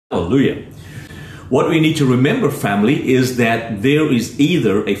Hallelujah. What we need to remember, family, is that there is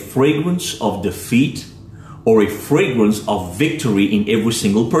either a fragrance of defeat or a fragrance of victory in every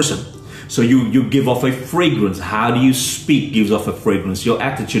single person. So you give off a fragrance. How do you speak gives off a fragrance. Your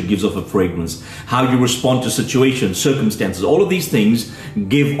attitude gives off a fragrance. How you respond to situations, circumstances, all of these things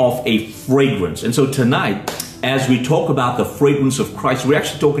give off a fragrance. And so tonight, as we talk about the fragrance of Christ, we're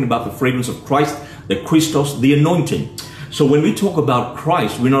actually talking about the fragrance of Christ, the Christos, the anointing. So when we talk about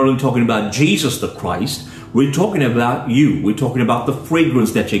Christ, we're not only talking about Jesus the Christ, we're talking about you. We're talking about the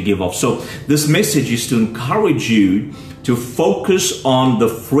fragrance that you give off. So this message is to encourage you to focus on the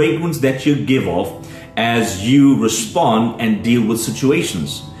fragrance that you give off as you respond and deal with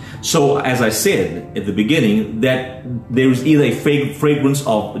situations. So as I said at the beginning, that there is either a fragrance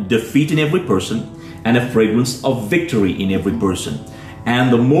of defeat in every person and a fragrance of victory in every person.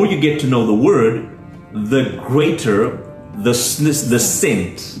 And the more you get to know the Word, the greater the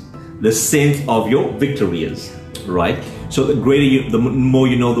scent of your victory is, right? So the more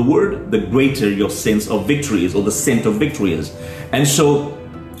you know the Word, the greater your sense of victory is, or the scent of victory is. And so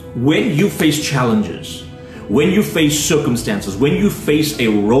when you face challenges, when you face circumstances, when you face a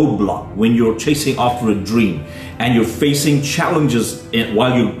roadblock, when you're chasing after a dream and you're facing challenges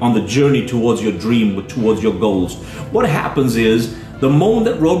while you're on the journey towards your dream, towards your goals, what happens is the moment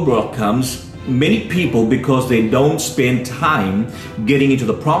that roadblock comes, many people, because they don't spend time getting into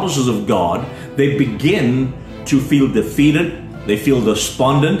the promises of God, they begin to feel defeated, they feel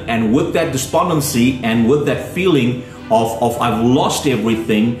despondent, and with that despondency and with that feeling of I've lost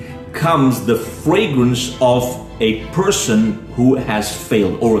everything comes the fragrance of a person who has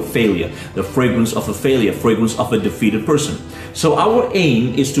failed, or a failure, the fragrance of a failure, fragrance of a defeated person. So our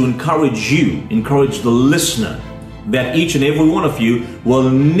aim is to encourage you, encourage the listener, that each and every one of you will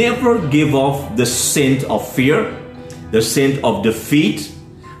never give off the scent of fear, the scent of defeat,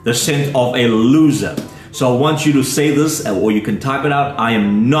 the scent of a loser. So I want you to say this, or you can type it out. I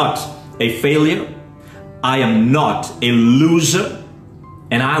am not a failure. I am not a loser.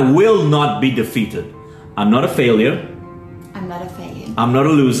 And I will not be defeated. I'm not a failure. I'm not a failure. I'm not a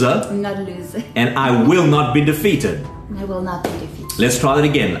loser. I'm not a loser. And I will not be defeated. I will not be defeated. Let's try that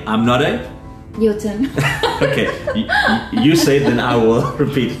again. I'm not a... Your turn. Okay, you say it, then I will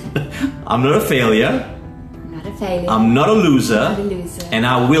repeat it. I'm not a failure. I'm not a failure. I'm not a loser. I'm not a loser. And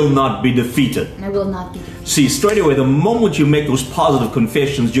I will not be defeated. And I will not be defeated. See, straight away, the moment you make those positive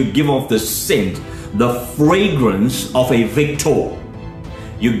confessions, you give off the scent, the fragrance of a victor.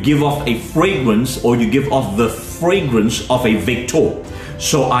 You give off a fragrance, or you give off the fragrance of a victor.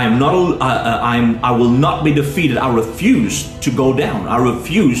 So I will not be defeated. I refuse to go down. I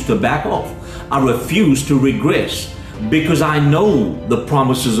refuse to back off. I refuse to regress, because I know the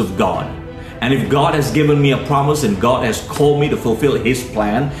promises of God. And if God has given me a promise and God has called me to fulfill His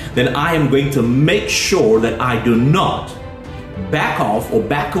plan, then I am going to make sure that I do not back off or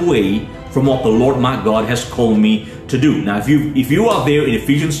back away from what the Lord my God has called me to do. Now, if you are there in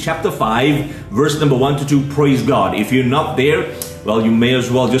Ephesians chapter 5, verse number 1 to 2, praise God. If you're not there, well, you may as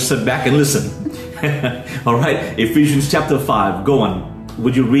well just sit back and listen. All right, Ephesians chapter 5, go on.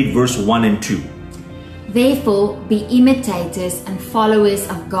 Would you read verse 1 and 2? Therefore, be imitators and followers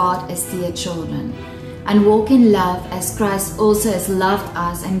of God as dear children, and walk in love as Christ also has loved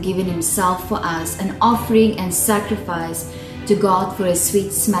us and given Himself for us, an offering and sacrifice to God for a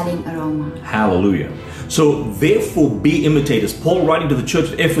sweet-smelling aroma. Hallelujah. So, therefore, be imitators. Paul, writing to the church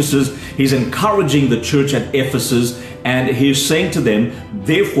at Ephesus, he's encouraging the church at Ephesus, and he's saying to them,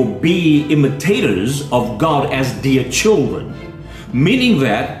 therefore, be imitators of God as dear children. Meaning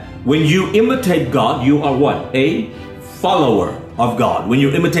that when you imitate God, you are what? A follower of God. When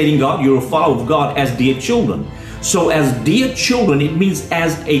you're imitating God, you're a follower of God as dear children. So as dear children, it means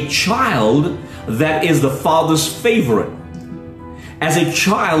as a child that is the Father's favorite. As a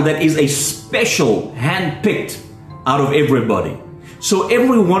child that is a special, hand-picked out of everybody. So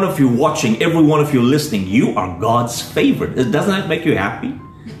every one of you watching, every one of you listening, you are God's favorite. Doesn't that make you happy?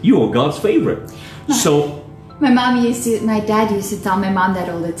 You are God's favorite. So my dad used to tell my mom that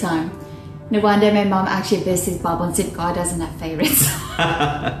all the time. No wonder my mom actually burst his bubble and said God doesn't have favorites.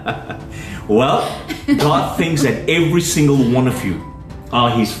 Well, God thinks that every single one of you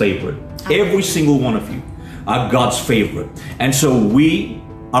are His favorite. Every single one of you are God's favorite. And so we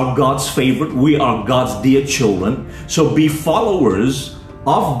are God's favorite. We are God's dear children. So be followers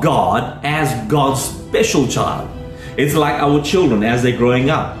of God as God's special child. It's like our children as they're growing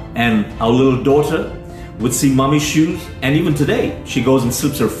up. And our little daughter would see mommy's shoes, and even today she goes and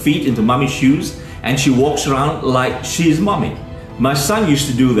slips her feet into mommy's shoes and she walks around like she's mommy. My son used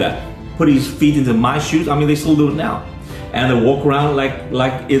to do that, put his feet into my shoes. I mean, they still do it now. and they walk around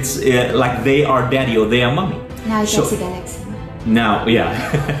like it's like they are daddy or they are mommy. Now it's a galaxy. Now,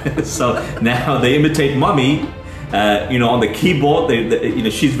 yeah. So now they imitate mommy. On the keyboard,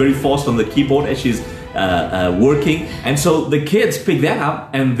 she's very fast on the keyboard as she's working, and so the kids pick that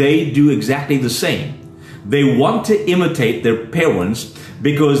up and they do exactly the same. They want to imitate their parents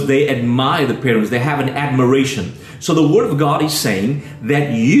because they admire the parents. They have an admiration. So the Word of God is saying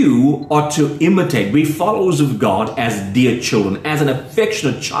that you ought to imitate, be followers of God as dear children, as an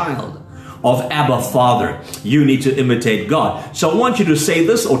affectionate child of Abba Father. You need to imitate God. So I want you to say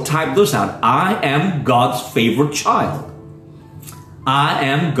this or type this out. I am God's favorite child. I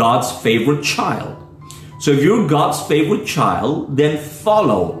am God's favorite child. So if you're God's favorite child, then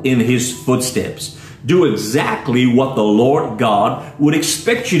follow in His footsteps. Do exactly what the Lord God would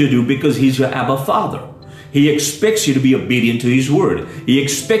expect you to do because He's your Abba Father. He expects you to be obedient to His Word. He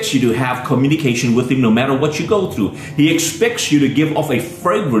expects you to have communication with Him no matter what you go through. He expects you to give off a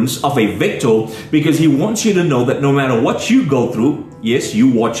fragrance of a victor because He wants you to know that no matter what you go through, yes, you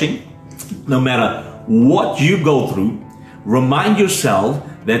watching, no matter what you go through, remind yourself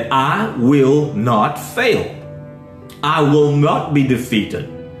that I will not fail. I will not be defeated.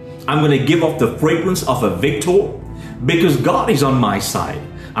 I'm going to give off the fragrance of a victor because God is on my side.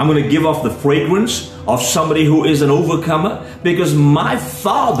 I'm going to give off the fragrance of somebody who is an overcomer because my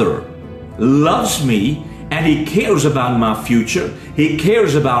Father loves me and He cares about my future. He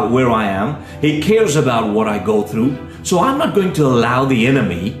cares about where I am. He cares about what I go through. So I'm not going to allow the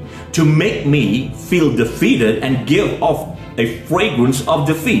enemy to make me feel defeated and give off a fragrance of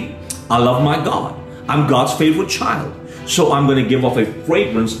defeat. I love my God. I'm God's favorite child. So I'm going to give off a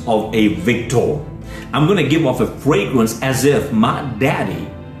fragrance of a victor. I'm going to give off a fragrance as if my daddy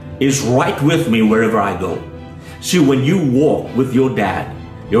is right with me wherever I go. See, when you walk with your dad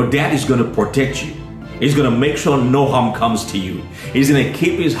is going to protect you. He's going to make sure no harm comes to you. He's going to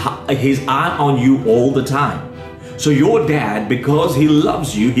keep his eye on you all the time. So your dad, because he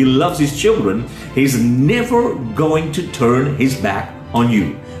loves you, he loves his children, he's never going to turn his back on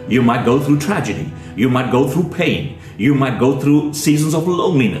you. You might go through tragedy. You might go through pain. You might go through seasons of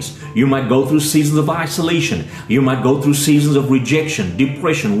loneliness. You might go through seasons of isolation. You might go through seasons of rejection,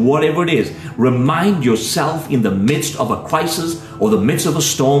 depression, whatever it is. Remind yourself in the midst of a crisis or the midst of a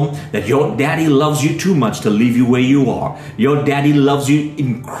storm that your daddy loves you too much to leave you where you are. Your daddy loves you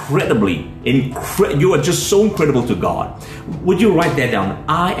incredibly. You are just so incredible to God. Would you write that down?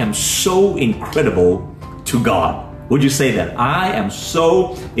 I am so incredible to God. Would you say that? I am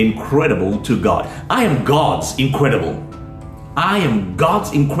so incredible to God. I am God's incredible. I am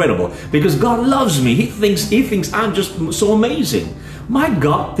God's incredible because God loves me. He thinks I'm just so amazing. My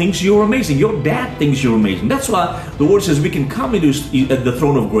God thinks you're amazing. Your dad thinks you're amazing. That's why the word says we can come into the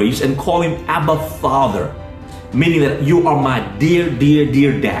throne of grace and call Him Abba Father, meaning that you are my dear, dear,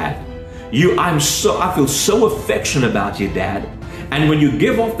 dear dad. I feel so affectionate about you, Dad. And when you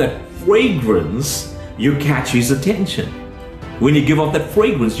give off that fragrance, you catch His attention. When you give off that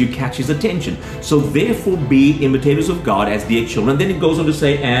fragrance, you catch His attention. So therefore be imitators of God as dear children. Then it goes on to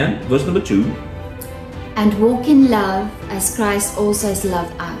say, and verse number 2. And walk in love as Christ also has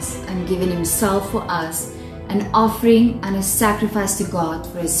loved us and given Himself for us, an offering and a sacrifice to God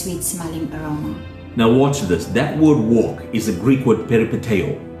for a sweet smelling aroma. Now watch this. That word walk is a Greek word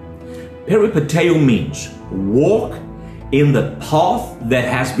peripateo. Peripateo means walk in the path that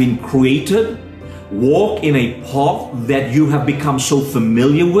has been created. Walk in a path that you have become so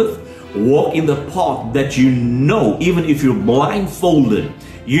familiar with. Walk in the path that you know, even if you're blindfolded,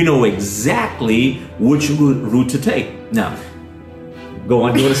 you know exactly which route to take. Now, go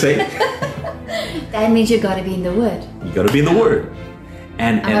on, you want to say? That means you got to be in the Word. You got to be in the Word.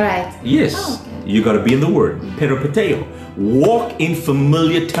 And all right. Yes, okay. You got to be in the Word. Peripateo. Walk in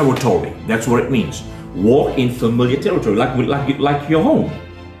familiar territory. That's what it means. Walk in familiar territory, like your home.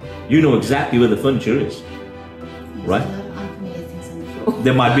 You know exactly where the furniture is, right? There's a lot of unfamiliar things on the floor.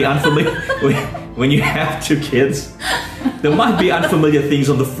 There might be unfamiliar, when you have 2 kids, there might be unfamiliar things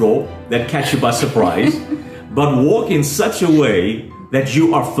on the floor that catch you by surprise, but walk in such a way that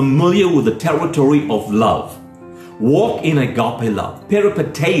you are familiar with the territory of love. Walk in agape love,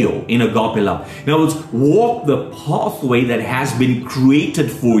 peripateo in agape love. In other words, walk the pathway that has been created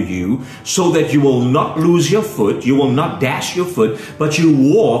for you so that you will not lose your foot, you will not dash your foot, but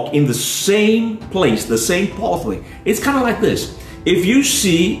you walk in the same place, the same pathway. It's kind of like this. If you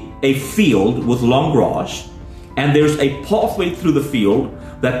see a field with long grass and there's a pathway through the field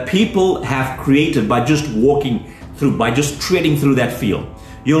that people have created by just walking through, by just treading through that field,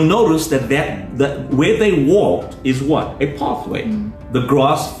 you'll notice that where they walked is what? A pathway. The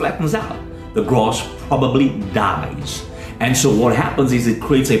grass flattens out. The grass probably dies. And so what happens is it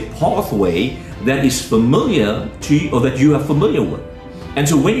creates a pathway that is familiar to you, or that you are familiar with. And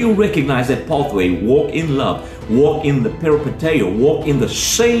so when you recognize that pathway, walk in love, walk in the peripateo, walk in the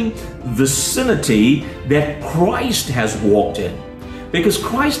same vicinity that Christ has walked in. Because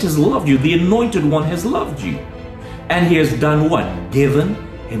Christ has loved you, the Anointed One has loved you. And He has done what? Given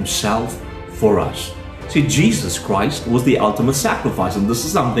Himself for us. See, Jesus Christ was the ultimate sacrifice, and this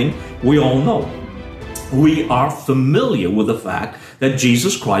is something we all know. We are familiar with the fact that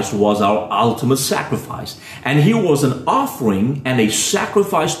Jesus Christ was our ultimate sacrifice. And He was an offering and a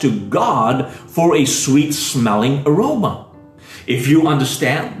sacrifice to God for a sweet smelling aroma. If you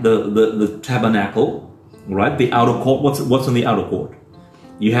understand the tabernacle, right, the outer court, what's in the outer court?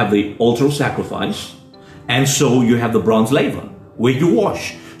 You have the altar of sacrifice, and so you have the bronze laver where you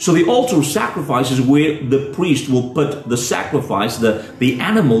wash. So the altar of sacrifice is where the priest will put the sacrifice, the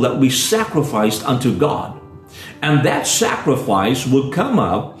animal that we sacrificed unto God. And that sacrifice will come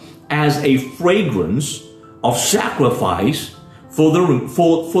up as a fragrance of sacrifice for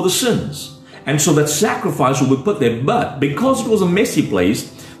the sins. And so that sacrifice will be put there. But because it was a messy place,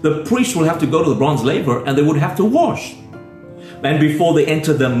 the priest will have to go to the bronze laver and they would have to wash. And before they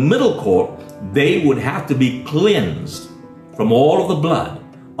enter the middle court, they would have to be cleansed from all of the blood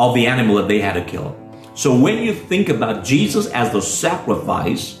of the animal that they had to kill. So when you think about Jesus as the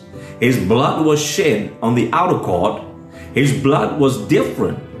sacrifice, His blood was shed on the outer court. His blood was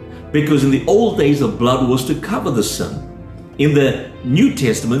different because in the old days the blood was to cover the sin. In the New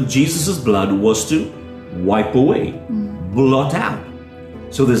Testament, Jesus' blood was to wipe away, blot out.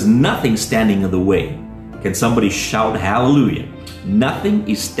 So there's nothing standing in the way. Can somebody shout hallelujah? Nothing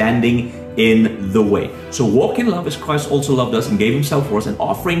is standing in the way. So walk in love as Christ also loved us and gave Himself for us, an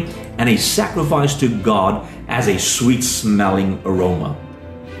offering and a sacrifice to God as a sweet smelling aroma.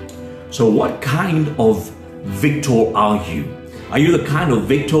 So what kind of victor are you? Are you the kind of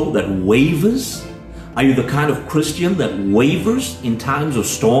victor that wavers? Are you the kind of Christian that wavers in times of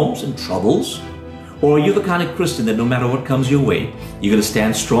storms and troubles? Or are you the kind of Christian that no matter what comes your way, you're going to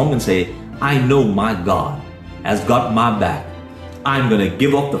stand strong and say, I know my God has got my back. I'm going to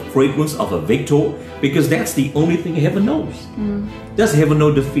give up the fragrance of a victor, because that's the only thing heaven knows. Does heaven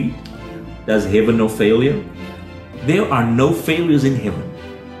know defeat? Does heaven know failure? There are no failures in heaven.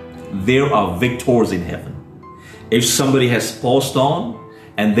 There are victors in heaven. If somebody has passed on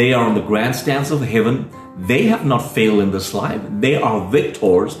and they are on the grandstands of heaven, they have not failed in this life. They are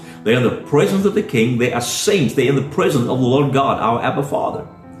victors. They are in the presence of the King. They are saints. They are in the presence of the Lord God, our Abba Father.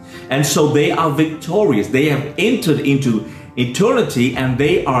 And so they are victorious. They have entered into eternity and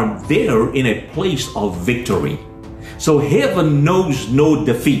they are there in a place of victory. So heaven knows no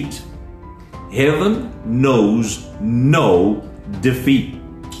defeat. Heaven knows no defeat.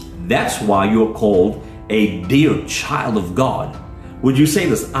 That's why you're called a dear child of God. Would you say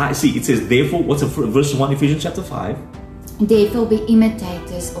this? I see. It says, therefore, what's verse 1, Ephesians chapter 5? Therefore be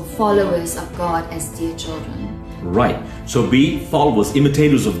imitators or followers of God as dear children. Right. So be followers,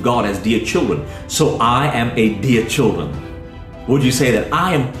 imitators of God as dear children. So I am a dear children. Would you say that?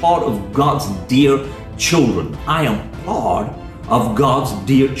 I am part of God's dear children. I am part of God's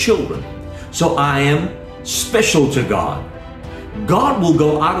dear children. So I am special to God. God will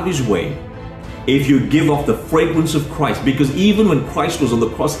go out of His way if you give off the fragrance of Christ, because even when Christ was on the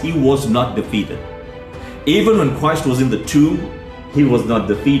cross, He was not defeated. Even when Christ was in the tomb, He was not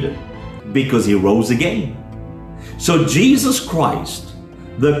defeated because He rose again. So Jesus Christ,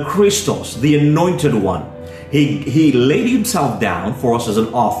 the Christos, the Anointed One, He laid Himself down for us as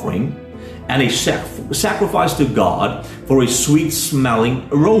an offering and a sacrifice to God for a sweet smelling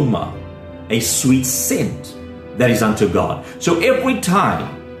aroma, a sweet scent that is unto God. So every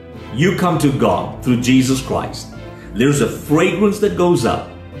time you come to God through Jesus Christ, there's a fragrance that goes up,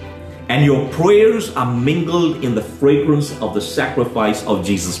 and your prayers are mingled in the fragrance of the sacrifice of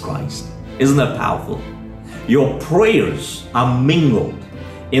Jesus Christ. Isn't that powerful? Your prayers are mingled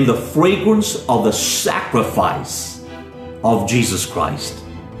in the fragrance of the sacrifice of Jesus Christ.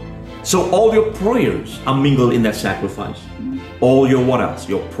 So all your prayers are mingled in that sacrifice. All your what else?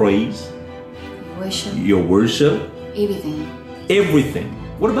 Your praise, your worship, everything.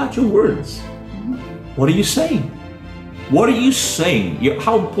 What about your words? What are you saying? What are you saying?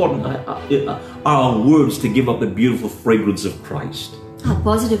 How important are our words to give up the beautiful fragrance of Christ? Our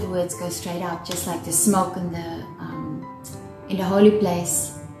positive words go straight out, just like the smoke in the holy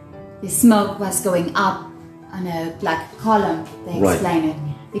place. The smoke was going up on a black column, they explain it,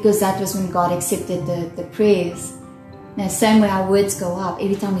 because that was when God accepted the prayers. Now, same way our words go up.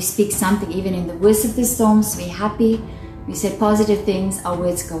 Every time we speak something, even in the worst of the storms, we're happy, we say positive things, our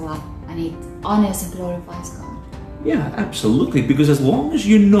words go up, and it honors and glorifies God. Yeah, absolutely. Because as long as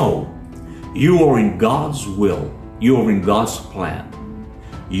you know you are in God's will, you are in God's plan,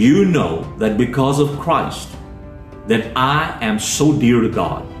 you know that because of Christ, that I am so dear to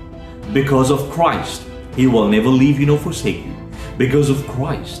God. Because of Christ, He will never leave you nor forsake you. Because of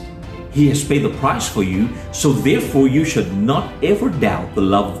Christ, He has paid the price for you. So therefore, you should not ever doubt the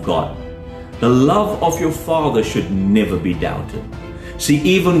love of God. The love of your Father should never be doubted. See,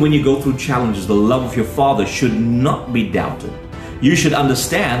 even when you go through challenges, the love of your Father should not be doubted. You should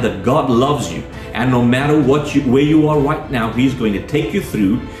understand that God loves you, and no matter where you are right now, He's going to take you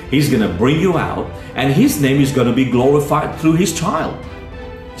through. He's going to bring you out, and His name is going to be glorified through His child.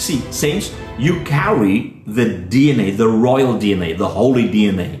 See, saints, you carry the DNA, the royal DNA, the holy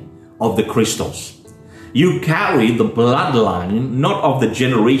DNA of the Christos. You carry the bloodline, not of the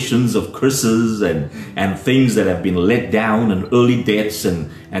generations of curses and things that have been let down, and early deaths and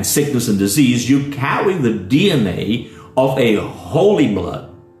sickness and disease. You carry the DNA of a holy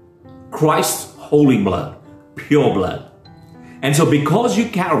blood, Christ's holy blood, pure blood. And so because you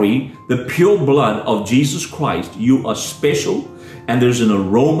carry the pure blood of Jesus Christ, you are special, and there's an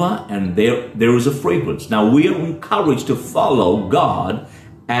aroma, and there is a fragrance. Now we are encouraged to follow God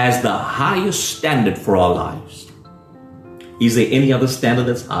as the highest standard for our lives. Is there any other standard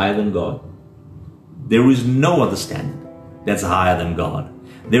that's higher than God? There is no other standard that's higher than God.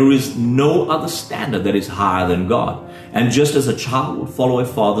 There is no other standard that is higher than God. And just as a child would follow a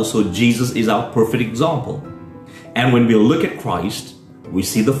father, so Jesus is our perfect example. And when we look at Christ, we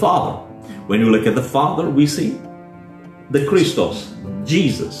see the Father. When we look at the Father, we see the Christos,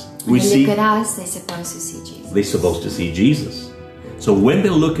 Jesus. When they look at us, they're supposed to see Jesus. They're supposed to see Jesus. So when they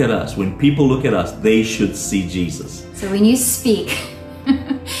look at us, when people look at us, they should see Jesus. So when you speak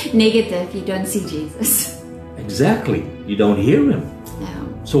negative, you don't see Jesus. Exactly. You don't hear Him.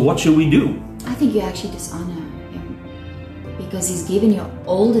 No. So what should we do? I think you actually dishonor Him, because He's given you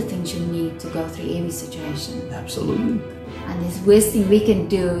all the things you need to go through every situation. Absolutely. And the worst thing we can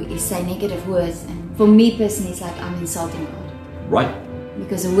do is say negative words. And for me personally, it's like I'm insulting God. Right.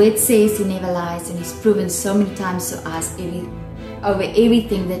 Because the word says He never lies, and He's proven so many times to us over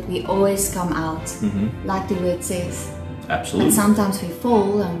everything that we always come out like the word says. Absolutely. And sometimes we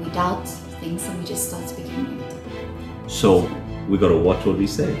fall and we doubt things, and we just start speaking negative. So we got to watch what we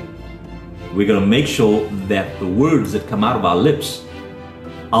say. We got to make sure that the words that come out of our lips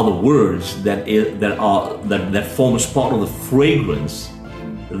are the words that form as part of the fragrance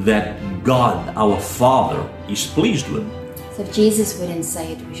that God, our Father, is pleased with. So if Jesus wouldn't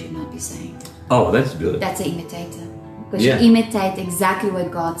say it, we should not be saying it. Oh, that's good. That's an imitator. Because you imitate exactly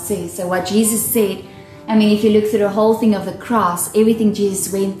what God says. So what Jesus said, I mean, if you look through the whole thing of the cross, everything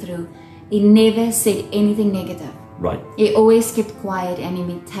Jesus went through, He never said anything negative. Right. He always kept quiet, and He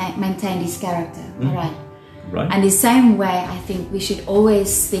maintained His character. All right. Right. And the same way, I think we should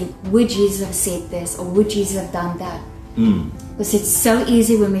always think, would Jesus have said this, or would Jesus have done that? Because it's so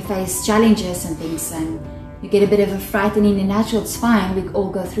easy when we face challenges and things, and you get a bit of a fright, and in the natural it's fine, we all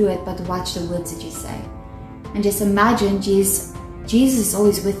go through it, but watch the words that you say. And just imagine Jesus is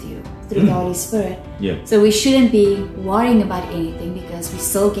always with you through the Holy Spirit. Yeah. So we shouldn't be worrying about anything, because we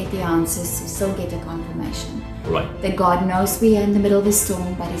still get the answers, we still get the confirmation. Right. That God knows we are in the middle of the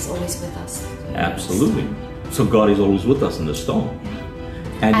storm, but He's always with us. Absolutely. So God is always with us in the storm.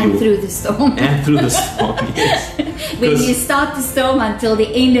 And through the storm. And through the storm, yes. When you start the storm until the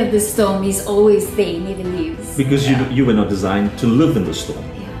end of the storm, He's always there, never leaves. Because you were not designed to live in the storm.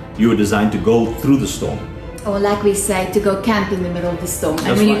 Yeah. You were designed to go through the storm. Or like we say, to go camp in the middle of the storm. And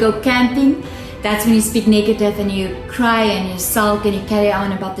That's when right. you go camping, that's when you speak negative and you cry and you sulk and you carry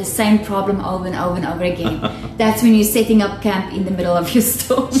on about the same problem over and over and over again. That's when you're setting up camp in the middle of your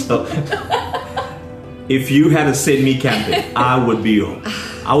storm. So, if you had to send me camping, I would be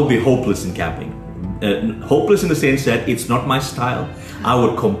hopeless in camping. Hopeless in the sense that it's not my style. I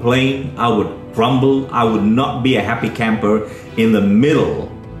would complain, I would grumble, I would not be a happy camper in the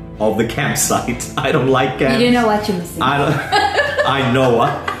middle of the campsite. I don't like camps. You don't know what you're missing. I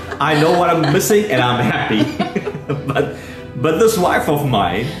know what I'm missing, and I'm happy. but this wife of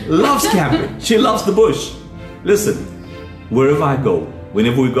mine loves camping. She loves the bush. Listen, wherever I go,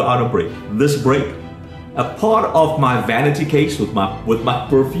 whenever we go out on break, this break, a part of my vanity case with my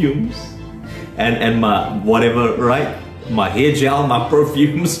perfumes and my whatever, right? My hair gel, my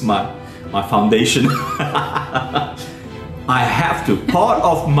perfumes, my foundation. I have to. Part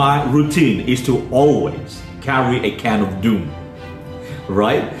of my routine is to always carry a can of Doom,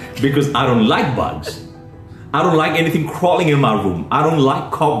 right? Because I don't like bugs. I don't like anything crawling in my room. I don't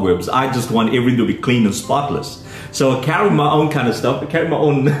like cobwebs. I just want everything to be clean and spotless. So I carry my own kind of stuff. I carry my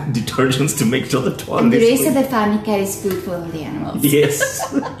own detergents to make sure the toilet and the is rest clean. of the family carries food for all the animals.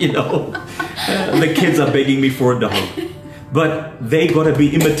 Yes, you know, the kids are begging me for a dog. But they got to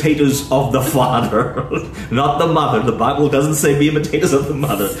be imitators of the Father, not the mother. The Bible doesn't say be imitators of the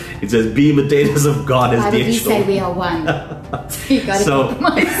mother. It says be imitators of God as dear children. Say we are one. So you got to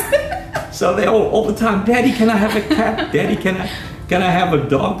compromise. So they all the time, Daddy, can I have a cat? Daddy, can I have a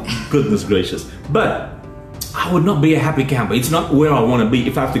dog? Goodness gracious. But I would not be a happy camper. It's not where I want to be.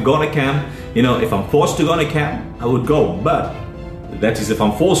 If I have to go on a camp, you know, if I'm forced to go on a camp, I would go. But that is if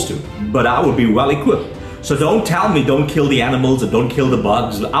I'm forced to. But I would be well equipped. So don't tell me don't kill the animals or don't kill the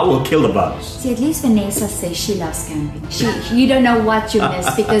bugs. I will kill the bugs. See, at least Vanessa says she loves camping. You don't know what you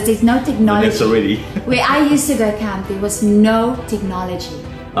miss because there's no technology. That's already. Where I used to go camp, there was no technology.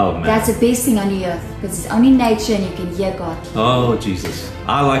 Oh man. That's the best thing on the earth because it's only nature and you can hear God. Oh Jesus.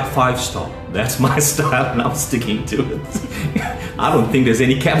 I like 5-star. That's my style and I'm sticking to it. I don't think there's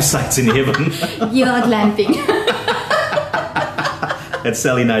any campsites in heaven. You are glamping. That's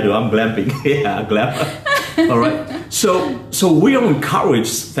Sally Naidu. I'm glamping. Yeah, glamper. All right. So we are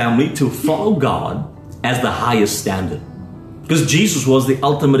encouraged, family, to follow God as the highest standard. Because Jesus was the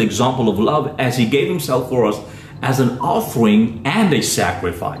ultimate example of love as he gave himself for us as an offering and a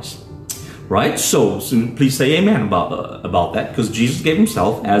sacrifice. Right? So please say amen about that, because Jesus gave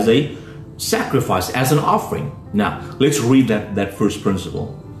himself as a sacrifice, as an offering. Now, let's read that first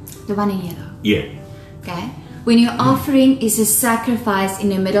principle. The one in yellow. Yeah. Okay. When your offering is a sacrifice in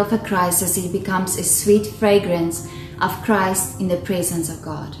the middle of a crisis, it becomes a sweet fragrance of Christ in the presence of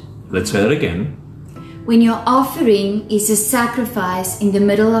God. Let's say it again. When your offering is a sacrifice in the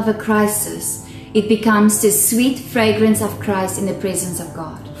middle of a crisis, it becomes the sweet fragrance of Christ in the presence of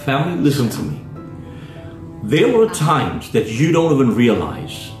God. Family, listen to me. There are times that you don't even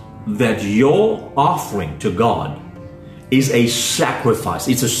realize that your offering to God is a sacrifice.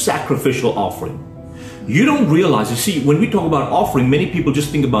 It's a sacrificial offering. You don't realize, you see, when we talk about offering, many people just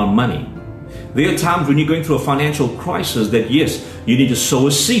think about money. There are times when you're going through a financial crisis that, yes, you need to sow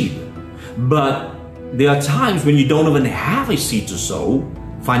a seed. But there are times when you don't even have a seed to sow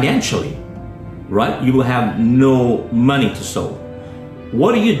financially, right? You will have no money to sow.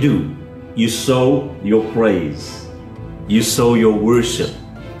 What do? You sow your praise. You sow your worship.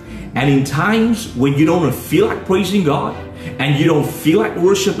 And in times when you don't feel like praising God and you don't feel like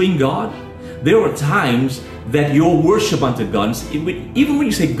worshiping God, there are times that your worship unto God, even when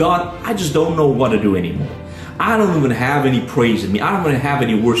you say, God, I just don't know what to do anymore. I don't even have any praise in me. I don't even have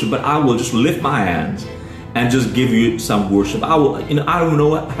any worship, but I will just lift my hands and just give you some worship. I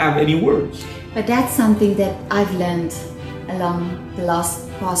don't have any words. But that's something that I've learned along the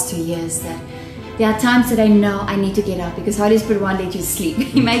past 2 years, that there are times that I know I need to get up because Holy Spirit won't let you sleep.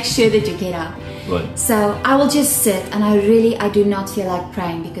 He makes sure that you get up. Right. So I will just sit and I do not feel like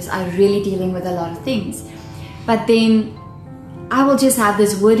praying because I'm really dealing with a lot of things. But then I will just have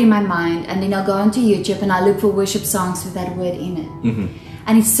this word in my mind and then I'll go onto YouTube and I'll look for worship songs with that word in it. Mm-hmm.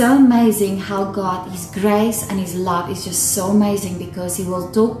 And it's so amazing how God, His grace and His love is just so amazing because He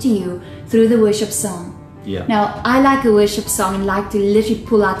will talk to you through the worship song. Yeah. Now, I like a worship song and like to literally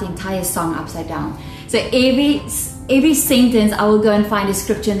pull out the entire song upside down. So every sentence I will go and find a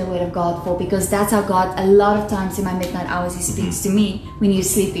scripture in the Word of God for, because that's how God, a lot of times in my midnight hours, He speaks to me when you're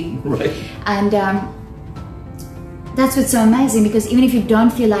sleeping. Right. And that's what's so amazing, because even if you don't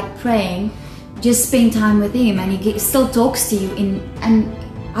feel like praying, just spend time with Him and He still talks to you and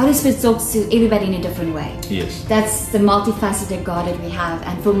Holy Spirit talks to everybody in a different way. Yes. That's the multifaceted God that we have.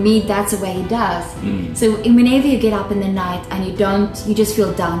 And for me, that's the way He does. Mm. So whenever you get up in the night and you just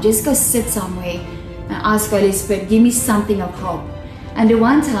feel down, just go sit somewhere and ask Holy Spirit, give me something of hope. And the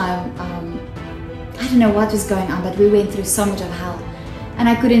one time, I don't know what was going on, but we went through so much of hell. And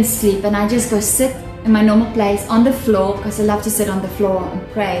I couldn't sleep. And I just go sit in my normal place on the floor, because I love to sit on the floor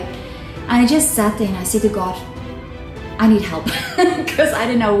and pray. And I just sat there and I said to God, I need help because I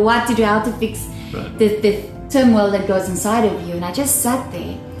don't know what to do, how to fix the turmoil that goes inside of you. And I just sat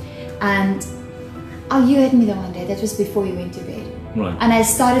there and, you heard me the one day, that was before you went to bed. Right. And I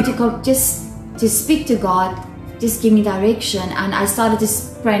started to speak to God, just give me direction. And I started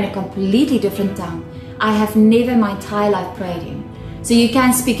to pray in a completely different tongue. I have never in my entire life prayed Him. So you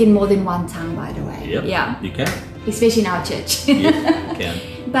can speak in more than one tongue, by the way. Yep, yeah, you can. Especially in our church. Yeah, you can.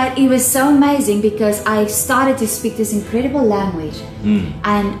 But it was so amazing because I started to speak this incredible language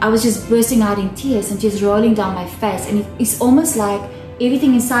and I was just bursting out in tears and just rolling down my face. And it's almost like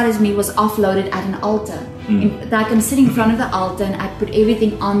everything inside of me was offloaded at an altar. Like I'm sitting in front of the altar and I put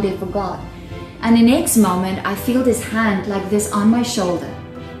everything on there for God. And the next moment, I feel this hand like this on my shoulder.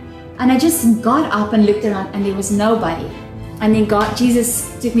 And I just got up and looked around, and there was nobody. And then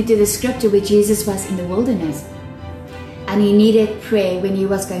Jesus took me to the scripture where Jesus was in the wilderness. And he needed prayer when he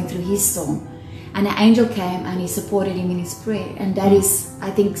was going through his storm. And an angel came and he supported him in his prayer. And that is,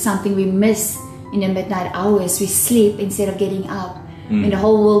 I think, something we miss in the midnight hours. We sleep instead of getting up. When the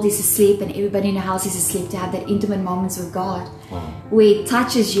whole world is asleep and everybody in the house is asleep, to have that intimate moments with God. Wow. Where it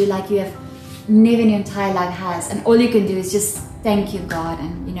touches you like you have never in your entire life has. And all you can do is just thank you, God,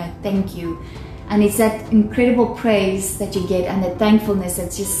 and thank you. And it's that incredible praise that you get and the thankfulness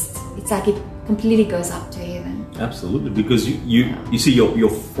that's just, it's like it completely goes up to heaven. Absolutely, because you see your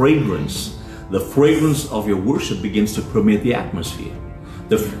fragrance, the fragrance of your worship begins to permeate the atmosphere.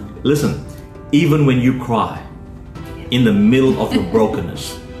 Listen, even when you cry in the middle of your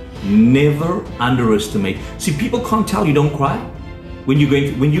brokenness, never underestimate. See, people can't tell you don't cry. When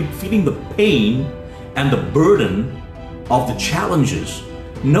you're feeling the pain and the burden of the challenges,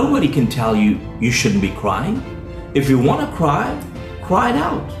 nobody can tell you you shouldn't be crying. If you want to cry, cry it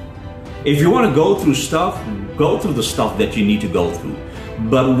out. If you want to go through stuff, go through the stuff that you need to go through.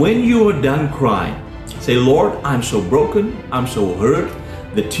 But when you are done crying, say, Lord, I'm so broken, I'm so hurt,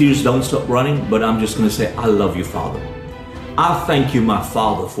 the tears don't stop running, but I'm just going to say, I love you, Father. I thank you, my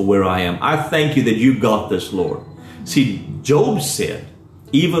Father, for where I am. I thank you that you got this, Lord. See, Job said,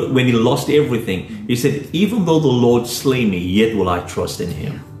 even when he lost everything, he said, even though the Lord slay me, yet will I trust in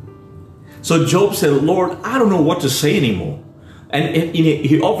him. So Job said, Lord, I don't know what to say anymore. And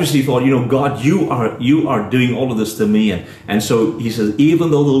he obviously thought, God, you are doing all of this to me. And so he says,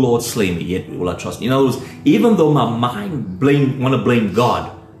 even though the Lord slay me, yet will I trust. In other words, even though my mind want to blame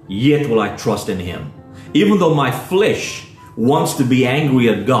God, yet will I trust in him. Even though my flesh wants to be angry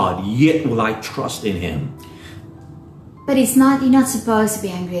at God, yet will I trust in him. But you're not supposed to be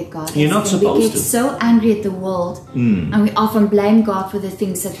angry at God. You're not supposed to. We get so angry at the world, and we often blame God for the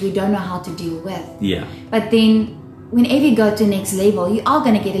things that we don't know how to deal with. Yeah. But then, whenever you go to the next level, you are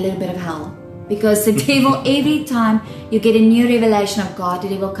going to get a little bit of hell. Because the devil, every time you get a new revelation of God, the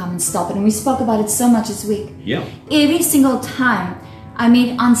devil will come and stop it. And we spoke about it so much this week. Yeah. Every single time. I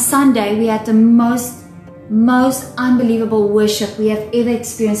mean, on Sunday, we had the most unbelievable worship we have ever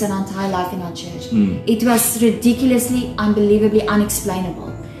experienced in our entire life in our church. It was ridiculously, unbelievably unexplainable.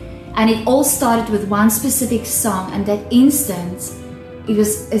 And it all started with one specific song, and that instant, it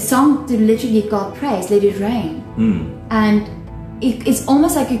was a song to literally give God praise, Let It Rain. And it's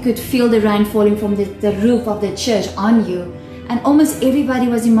almost like you could feel the rain falling from the roof of the church on you. And almost everybody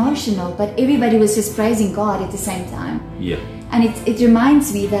was emotional, but everybody was just praising God at the same time. Yeah. And it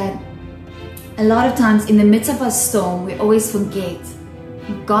reminds me that a lot of times in the midst of a storm, we always forget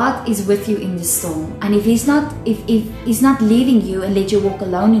God is with you in the storm. And if He's not leaving you and let you walk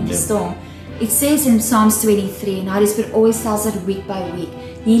alone in the storm, it says in Psalms 23, and Holy Spirit always tells us week by week,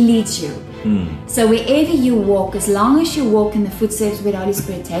 He leads you. So wherever you walk, as long as you walk in the footsteps where the Holy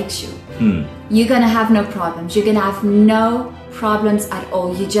Spirit takes you, you're going to have no problems. You're going to have no problems at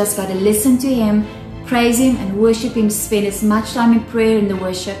all. You just got to listen to Him, praise Him and worship Him, spend as much time in prayer in the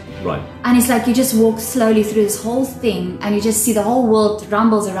worship. Right. And it's like you just walk slowly through this whole thing and you just see the whole world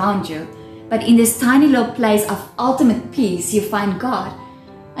rumbles around you. But in this tiny little place of ultimate peace, you find God.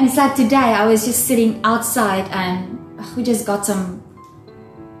 And it's like today, I was just sitting outside and we just got some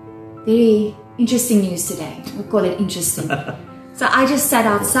very interesting news today. We'll call it interesting. So I just sat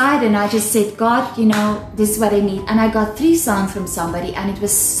outside and I just said, God, this is what I need. And I got 3 songs from somebody and it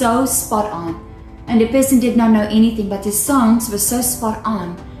was so spot on. And the person did not know anything, but the songs were so spot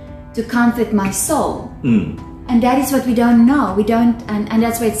on to comfort my soul. And that is what we don't know. We don't, and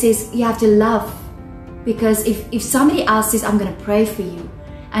that's why it says you have to love. Because if somebody else says, I'm going to pray for you,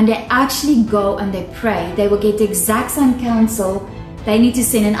 and they actually go and they pray, they will get the exact same counsel they need to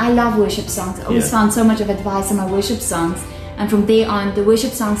sing. And I love worship songs. I always found so much of advice in my worship songs. And from there on, the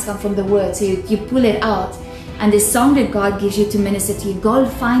worship songs come from the Word. So you pull it out. And the song that God gives you to minister to you, go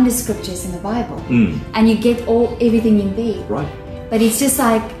find the scriptures in the Bible. And you get everything in there. Right. But it's just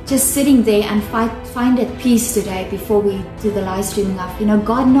like, just sitting there and find that peace today before we do the live streaming of,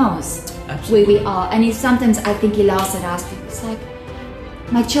 God knows where we are. And sometimes I think He laughs at us. It's like,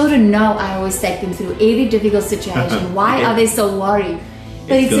 my children know I always take them through every difficult situation. Why are they so worried?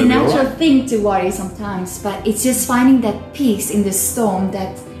 But it's a natural thing to worry sometimes. But it's just finding that peace in the storm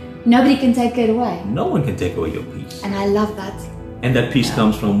that nobody can take it away. No one can take away your peace. And I love that. And that peace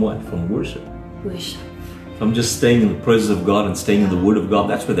comes from what? From worship. Worship. From just staying in the presence of God and staying in the Word of God.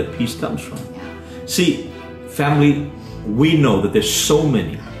 That's where that peace comes from. See, family, we know that there's so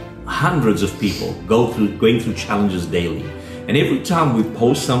many, hundreds of people going through challenges daily. And every time we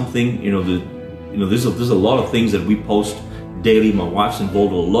post something, there's a lot of things that we post daily. My wife's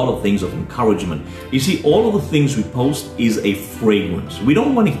involved with a lot of things of encouragement. You see, all of the things we post is a fragrance. We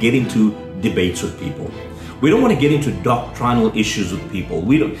don't want to get into debates with people. We don't want to get into doctrinal issues with people.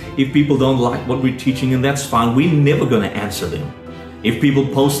 If people don't like what we're teaching, and that's fine, we're never going to answer them. If people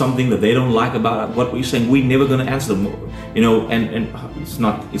post something that they don't like about what we're saying, we're never going to answer them. And it's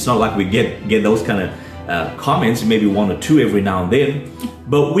not like we get those kind of comments, maybe one or two every now and then,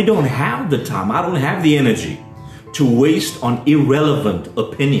 but we don't have the time. I don't have the energy to waste on irrelevant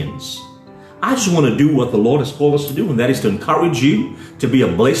opinions. I just want to do what the Lord has called us to do, and that is to encourage you, to be a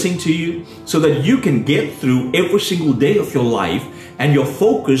blessing to you, so that you can get through every single day of your life, and your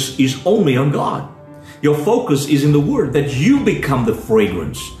focus is only on God. Your focus is in the Word, that you become the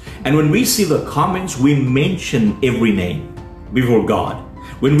fragrance. And when we see the comments, we mention every name before God.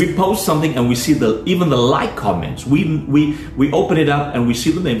 When we post something and we see even the like comments, we open it up and we see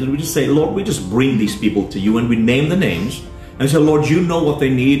the names, and we just say, Lord, we just bring these people to you, and we name the names and say, Lord, you know what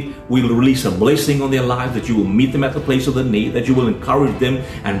they need. We will release a blessing on their lives, that you will meet them at the place of the need, that you will encourage them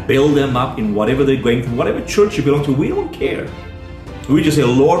and build them up in whatever they're going through, whatever church you belong to. We don't care. We just say,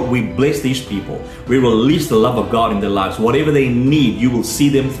 Lord, we bless these people. We release the love of God in their lives. Whatever they need, you will see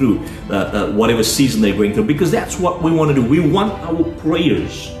them through whatever season they're going through, because that's what we want to do. We want our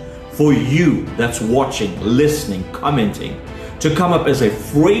prayers for you that's watching, listening, commenting, to come up as a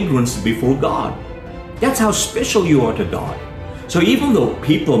fragrance before God. That's how special you are to God. So even though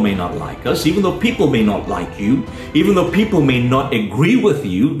people may not like us, even though people may not like you, even though people may not agree with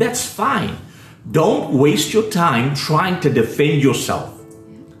you, that's fine. Don't waste your time trying to defend yourself.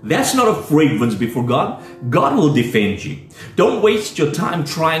 That's not a fragrance before God. God will defend you. Don't waste your time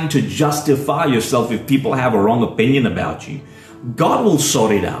trying to justify yourself if people have a wrong opinion about you. God will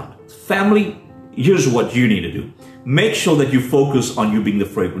sort it out. Family, here's what you need to do. Make sure that you focus on you being the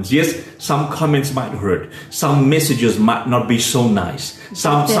fragrance. Yes, some comments might hurt. Some messages might not be so nice.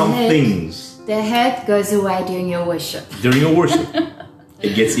 Some things. The hurt goes away during your worship. During your worship,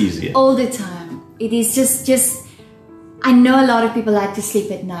 it gets easier. All the time. It is just, I know a lot of people like to sleep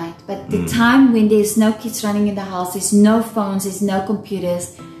at night, but the time when there's no kids running in the house, there's no phones, there's no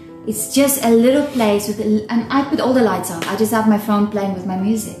computers, it's just a little place with, and I put all the lights on. I just have my phone playing with my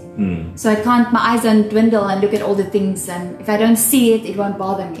music. So my eyes don't dwindle and look at all the things, and if I don't see it, it won't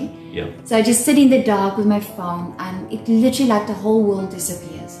bother me. Yeah. So I just sit in the dark with my phone, and it literally, like, the whole world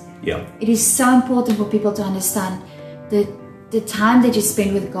disappears. Yeah. It is so important for people to understand the time that you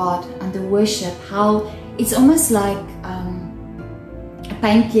spend with God and the worship, how it's almost like a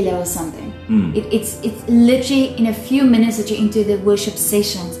painkiller or something. It's literally in a few minutes that you're into the worship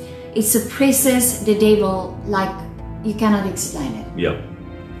sessions, it suppresses the devil like you cannot explain it. Yeah.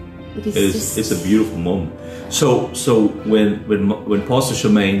 It's a beautiful moment. So when Pastor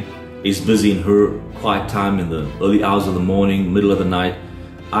Charmaine is busy in her quiet time in the early hours of the morning, middle of the night,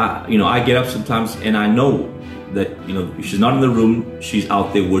 I get up sometimes and I know that if she's not in the room, she's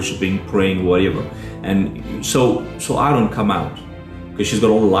out there worshiping, praying, whatever. And so I don't come out because she's got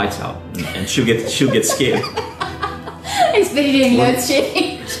all the lights out, and she'll get scared. Especially during load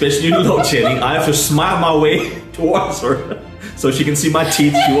shedding. Especially during load shedding, I have to smile my way towards her so she can see my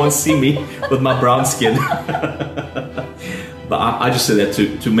teeth. She won't see me with my brown skin. But I just say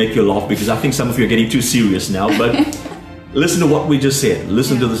that to make you laugh, because I think some of you are getting too serious now. But listen to what we just said.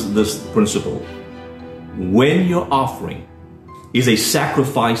 Listen to this principle. When your offering is a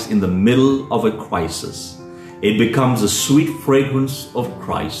sacrifice in the middle of a crisis, it becomes a sweet fragrance of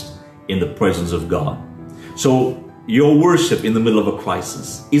Christ in the presence of God. So your worship in the middle of a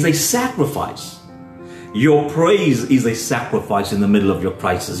crisis is a sacrifice. Your praise is a sacrifice in the middle of your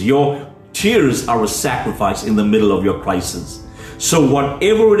crisis. Your tears are a sacrifice in the middle of your crisis. So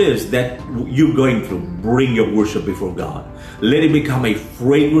whatever it is that you're going through, bring your worship before God. Let it become a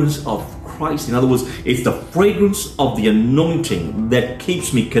fragrance of Christ. In other words, it's the fragrance of the anointing that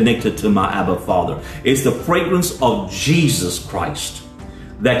keeps me connected to my Abba Father. It's the fragrance of Jesus Christ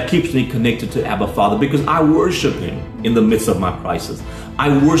that keeps me connected to Abba Father, because I worship Him in the midst of my crisis.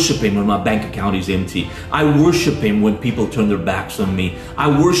 I worship Him when my bank account is empty. I worship Him when people turn their backs on me.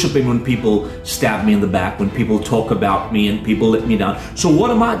 I worship Him when people stab me in the back, when people talk about me and people let me down. So what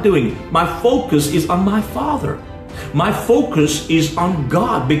am I doing? My focus is on my Father. My focus is on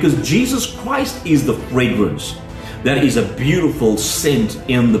God, because Jesus Christ is the fragrance that is a beautiful scent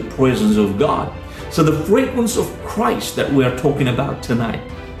in the presence of God. So the fragrance of Christ that we are talking about tonight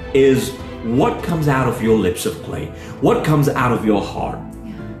is what comes out of your lips of clay, what comes out of your heart.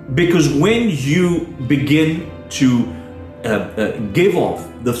 Because when you begin to give off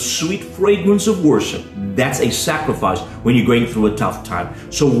the sweet fragrance of worship, that's a sacrifice when you're going through a tough time.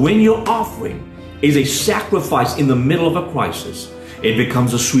 So when your offering is a sacrifice in the middle of a crisis. It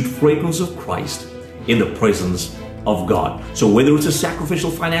becomes a sweet fragrance of Christ in the presence of God. So whether it's a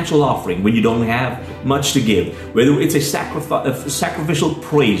sacrificial financial offering when you don't have much to give, whether it's a sacrificial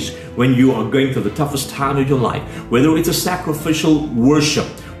praise when you are going through the toughest time of your life, whether it's a sacrificial worship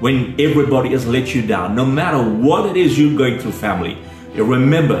when everybody has let you down, no matter what it is you're going through, family, you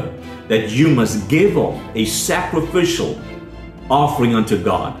remember that you must give off a sacrificial offering unto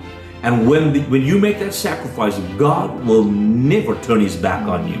God. And when you make that sacrifice, God will never turn his back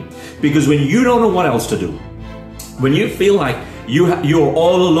on you. Because when you don't know what else to do, when you feel like you're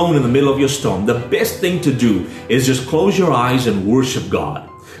all alone in the middle of your storm, the best thing to do is just close your eyes and worship God.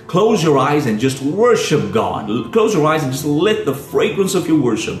 Close your eyes and just worship God. Close your eyes and just let the fragrance of your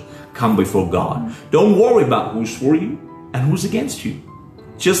worship come before God. Don't worry about who's for you and who's against you.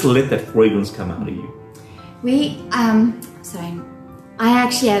 Just let that fragrance come out of you. I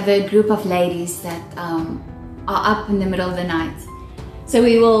actually have a group of ladies that are up in the middle of the night. So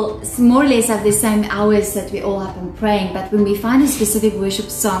we will more or less have the same hours that we're all up and praying, but when we find a specific worship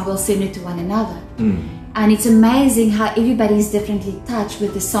song, we'll send it to one another. And it's amazing how everybody's differently touched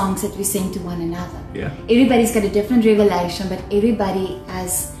with the songs that we sing to one another. Yeah. Everybody's got a different revelation, but everybody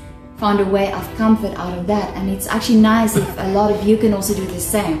has found a way of comfort out of that. And it's actually nice if a lot of you can also do the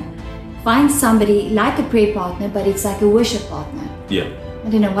same. Find somebody like a prayer partner, but it's like a worship partner. Yeah. I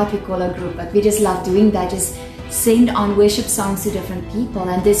don't know what we call a group, but we just love doing that. Just send on worship songs to different people.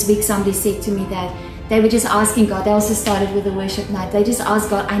 And this week somebody said to me that they were just asking God. They also started with a worship night. They just asked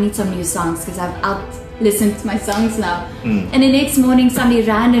God, I need some new songs because I've out-listened to my songs now. And the next morning somebody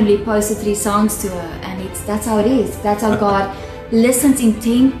randomly posted 3 songs to her. And that's how it is. That's how God listens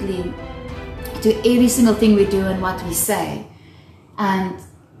intently to every single thing we do and what we say. And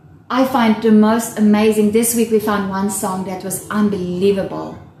I find the most amazing, this week we found one song that was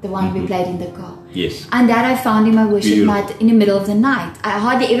unbelievable, the one we played in the car. Yes. And that I found in my worship night in the middle of the night. I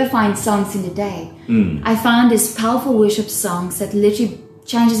hardly ever find songs in the day. I found this powerful worship songs that literally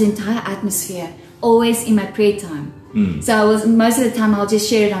changes the entire atmosphere, always in my prayer time. So I was, most of the time I'll just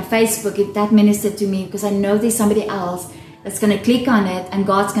share it on Facebook if that ministered to me, because I know there's somebody else that's going to click on it and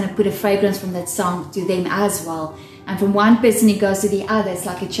God's going to put a fragrance from that song to them as well. And from one person it goes to the other. It's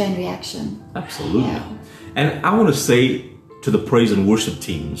like a chain reaction. Absolutely. Yeah. And I want to say to the praise and worship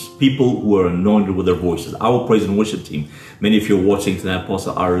teams, people who are anointed with their voices, our praise and worship team, many of you are watching tonight,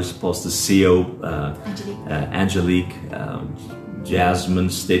 Pastor Iris, Pastor Theo, Angelique, Jasmine,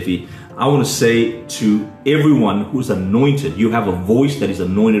 Steffi. I want to say to everyone who's anointed, you have a voice that is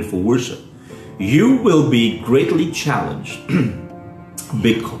anointed for worship. You will be greatly challenged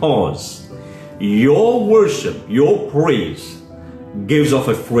because your worship, your praise gives off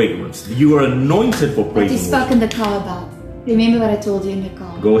a fragrance. You are anointed for praise. What you spoke in the car about. Remember what I told you in the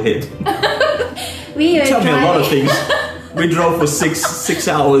car? Go ahead. You tell me a lot of things. We drove for six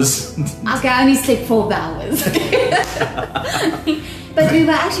hours. Okay, I only slept 4 hours. But we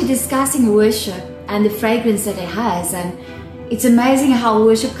were actually discussing worship and the fragrance that it has, and it's amazing how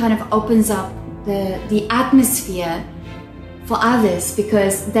worship kind of opens up the atmosphere for others,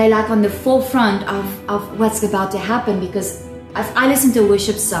 because they're like on the forefront of what's about to happen. Because if I listen to a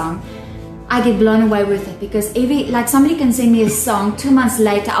worship song, I get blown away with it, because like somebody can send me a song 2 months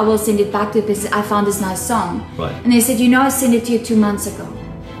later, I will send it back to it because I found this nice song. Right. And they said, you know, I sent it to you 2 months ago.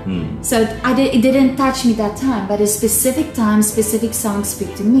 So it didn't touch me that time, but a specific time, specific songs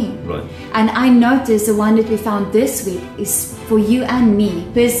speak to me. Right. And I noticed the one that we found this week is for you and me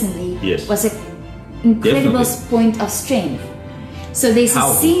personally. Yes. Was an incredible point of strength. So there's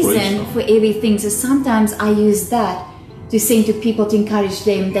a season for everything. So sometimes I use that to sing to people, to encourage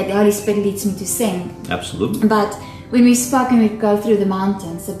them, that the Holy Spirit leads me to sing. Absolutely. But when we spoke and we'd go through the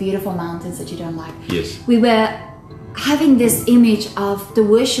mountains, the beautiful mountains that you don't like, yes, we were having this image of the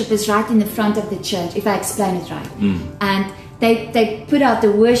worship is right in the front of the church, if I explain it right. And they put out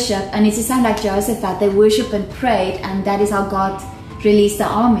the worship, and it's the same like Jehoshaphat. They worship and prayed, and that is how God released the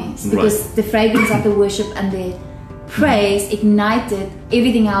armies, because the fragrance of the worship and the praise ignited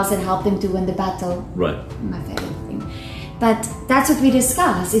everything else that helped them to win the battle. Right. My favorite thing. But that's what we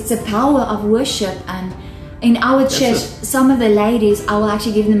discussed. It's the power of worship. And in our church, some of the ladies, I will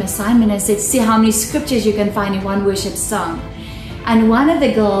actually give them an assignment and said, see how many scriptures you can find in one worship song. And one of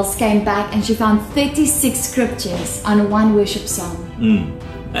the girls came back and she found 36 scriptures on one worship song.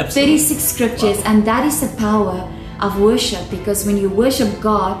 Absolutely. 36 scriptures. Wow. And that is the power of worship, because when you worship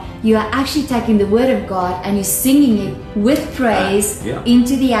God, you are actually taking the word of God and you're singing it with praise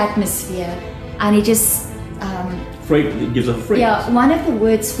into the atmosphere, and it just it gives a fragrance. Yeah, one of the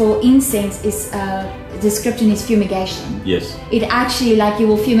words for incense is description is fumigation. Yes. It actually, like you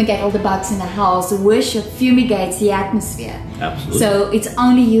will fumigate all the bugs in the house. Worship fumigates the atmosphere. Absolutely. So it's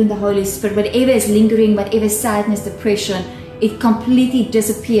only you and the Holy Spirit. Whatever is lingering, whatever sadness, depression, it completely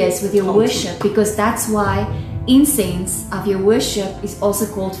disappears with your worship, because that's why incense of your worship is also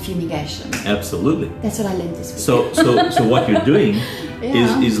called fumigation. Absolutely. That's what I learned this week. So what you're doing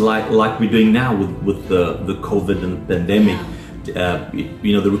is like we're doing now with the COVID and pandemic.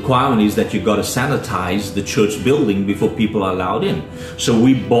 You know, the requirement is that you got to sanitize the church building before people are allowed in. So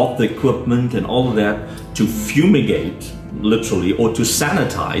we bought the equipment and all of that to fumigate, literally, or to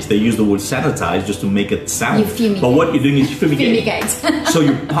sanitize. They use the word sanitize just to make it sound. But what you're doing is fumigate. So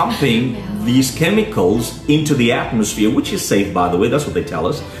you're pumping these chemicals into the atmosphere, which is safe, by the way. That's what they tell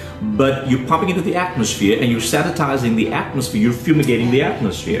us. But you're pumping into the atmosphere and you're sanitizing the atmosphere. You're fumigating the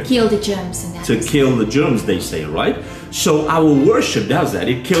atmosphere. Kill the germs in that. To kill the germs, they say, right? So our worship does that.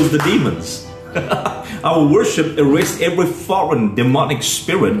 It kills the demons. Our worship arrests every foreign demonic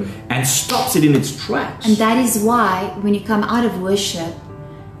spirit and stops it in its tracks. And that is why when you come out of worship,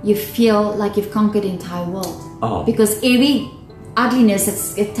 you feel like you've conquered the entire world. Oh. Because every ugliness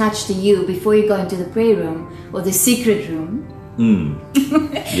that's attached to you before you go into the prayer room or the secret room.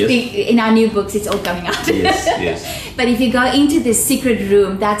 Yes. In our new books, it's all coming out. Yes, yes. But if you go into the secret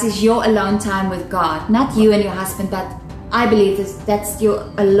room, that is your alone time with God. Not you and your husband, but I believe that's your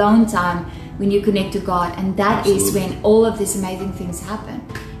alone time when you connect to God. And that is when all of these amazing things happen.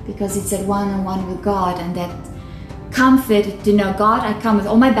 Because it's that one-on-one with God, and that comfort to know, God, I come with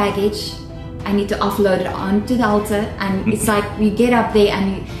all my baggage. I need to offload it onto the altar. And it's like we get up there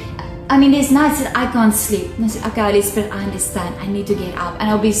and there's nights that I can't sleep. And I say, okay, Holy Spirit, I understand. I need to get up. And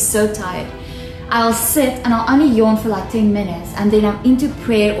I'll be so tired. I'll sit and I'll only yawn for like 10 minutes. And then I'm into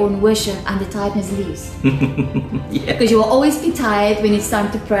prayer or in worship and the tiredness leaves. Because you will always be tired when it's time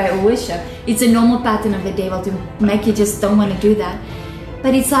to pray or worship. It's a normal pattern of the devil to make you just don't want to do that.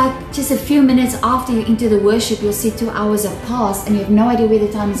 But it's like just a few minutes after you're into the worship, you'll see 2 hours have passed and you have no idea where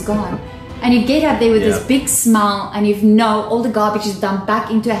the time is gone. And you get up there with this big smile, and you know all the garbage is dumped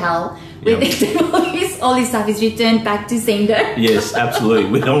back into hell. Where all this stuff is returned back to sender. Yes, absolutely.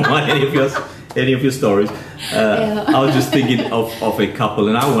 We don't want any of your stories. I was just thinking of a couple,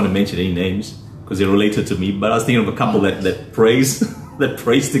 and I don't want to mention any names because they're related to me. But I was thinking of a couple that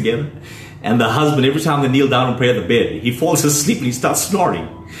prays together, and the husband, every time they kneel down and pray at the bed, he falls asleep and he starts snoring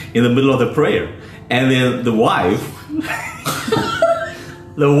in the middle of the prayer, and then the wife.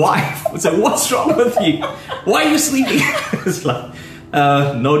 The wife would say, "What's wrong with you? Why are you sleeping?" It's like,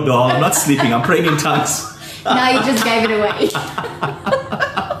 no, dog, I'm not sleeping. I'm praying in tongues. Now you just gave it away.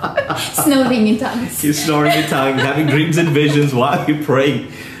 Snoring in tongues. You're snoring in tongues, having dreams and visions while you're praying.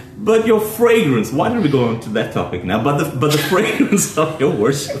 But your fragrance, why don't we go on to that topic now? But the fragrance of your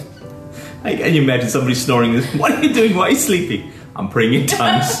worship. Can you imagine somebody snoring? What are you doing? Why are you sleeping? I'm praying in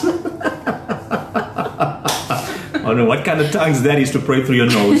tongues. I don't know what kind of tongues that is to pray through your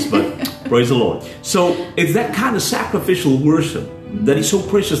nose, but praise the Lord. So it's that kind of sacrificial worship that is so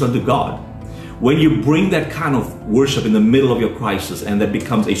precious unto God. When you bring that kind of worship in the middle of your crisis, and that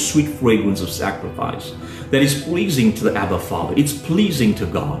becomes a sweet fragrance of sacrifice that is pleasing to the Abba Father. It's pleasing to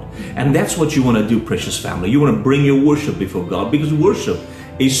God. And that's what you want to do, precious family. You want to bring your worship before God, because worship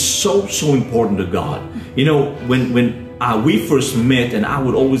is so important to God. You know, when we first met, and I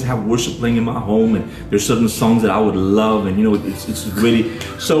would always have worship playing in my home, and there's certain songs that I would love, and you know, it's really,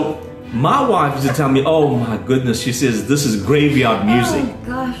 so my wife used to tell me, oh my goodness, she says, this is graveyard music. Oh,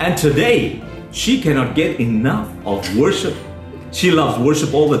 gosh. And today, she cannot get enough of worship. She loves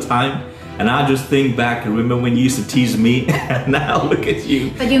worship all the time. And I just think back and remember when you used to tease me, and now look at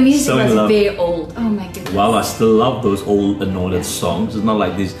you. But your music so was very old. Oh my goodness. Well, I still love those old anointed songs. It's not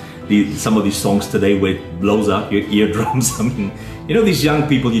like some of these songs today where it blows out your eardrums. I mean, you know, these young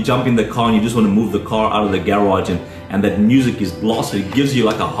people, you jump in the car and you just want to move the car out of the garage, and that music is blasted. It gives you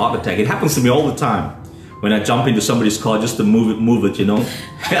like a heart attack. It happens to me all the time. When I jump into somebody's car just to move it, you know.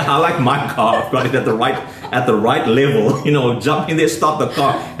 I like my car. I've got it at the right level, you know. Jump in there, stop the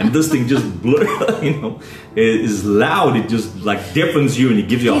car, and this thing just you know, it is loud. It just like deafens you, and it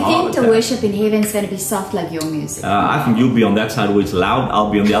gives you a heart attack. Do you think the worship in heaven is going to be soft like your music? I think you'll be on that side where it's loud. I'll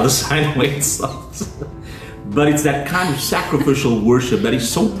be on the other side where it's soft. But it's that kind of sacrificial worship that is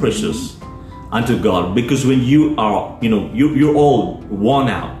so precious unto God, because when you are, you know, you're all worn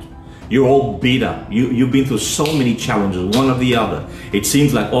out. You're all beat up. You've been through so many challenges, one or the other. It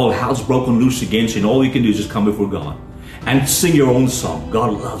seems like all hell's broken loose against you, and all you can do is just come before God and sing your own song.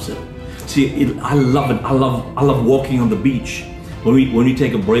 God loves it. See, I love it. I love walking on the beach. When we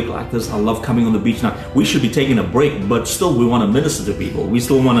take a break like this, I love coming on the beach. Now, we should be taking a break, but still we want to minister to people. We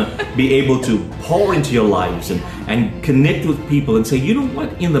still want to be able to pour into your lives and connect with people and say, you know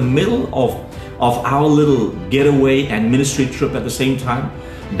what, in the middle of our little getaway and ministry trip at the same time,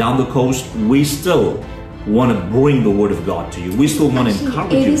 down the coast, we still want to bring the Word of God to you. We still want to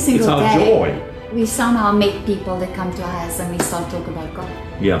encourage you. It's our joy. We somehow make people that come to us and we start talking about God.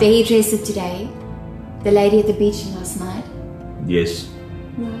 Yeah. The hairdresser today, the lady at the beach last night. Yes.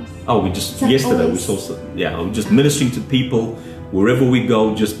 Yes. Oh, yesterday we saw, we're just ministering to people wherever we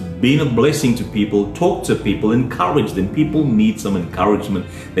go, just being a blessing to people, talk to people, encourage them. People need some encouragement.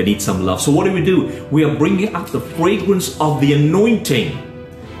 They need some love. So what do? We are bringing out the fragrance of the anointing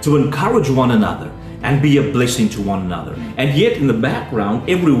to encourage one another and be a blessing to one another. And yet in the background,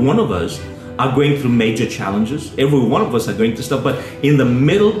 every one of us are going through major challenges. Every one of us are going through stuff, but in the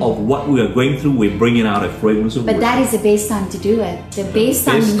middle of what we are going through, we're bringing out a fragrance of worship. But that is the best time to do it. The best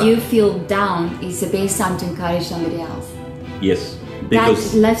time you feel down is the best time to encourage somebody else. Yes. That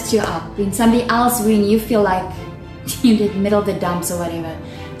lifts you up. When somebody else, when you feel like you're in the middle of the dumps or whatever,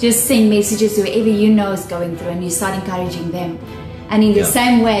 just send messages to whoever you know is going through and you start encouraging them. And in the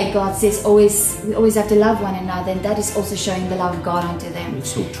same way, God says we always have to love one another, and that is also showing the love of God unto them. It's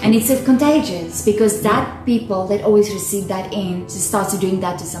so true. And it's contagious, because that people that always receive that just starts doing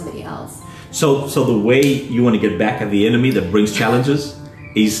that to somebody else. So the way you want to get back at the enemy that brings challenges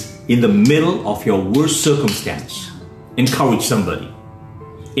is in the middle of your worst circumstance, encourage somebody.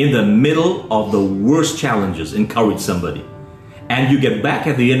 In the middle of the worst challenges, encourage somebody. And you get back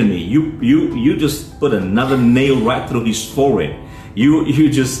at the enemy. You just put another nail right through his forehead. You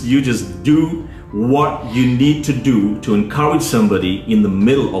just do what you need to do to encourage somebody in the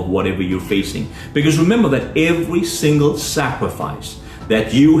middle of whatever you're facing. Because remember that every single sacrifice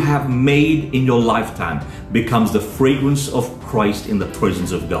that you have made in your lifetime becomes the fragrance of Christ in the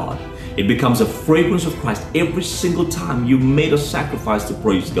presence of God. It becomes a fragrance of Christ every single time you made a sacrifice to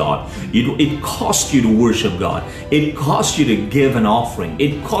praise God. It cost you to worship God. It cost you to give an offering.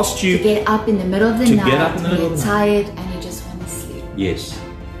 It cost you to get up in the middle of the night when you're tired and you just want to sleep. Yes.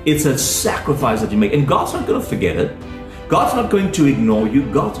 It's a sacrifice that you make, and God's not going to forget it. God's not going to ignore you.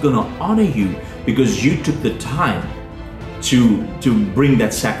 God's going to honor you because you took the time to bring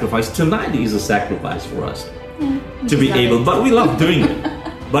that sacrifice. Tonight is a sacrifice for us to be able, but we love doing it.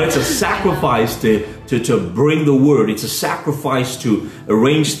 But it's a sacrifice to bring the word. It's a sacrifice to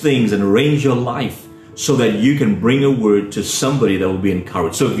arrange things and arrange your life so that you can bring a word to somebody that will be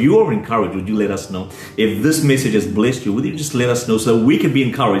encouraged. So if you are encouraged, would you let us know? If this message has blessed you, would you just let us know so that we can be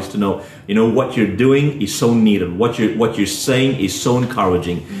encouraged to know, what you're doing is so needed. What you're saying is so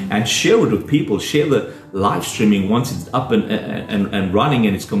encouraging. And share it with people. Share the live streaming once it's up and running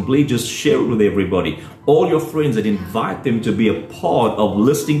and it's complete. Just share it with everybody. All your friends, and invite them to be a part of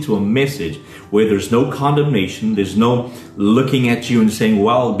listening to a message where there's no condemnation. There's no looking at you and saying,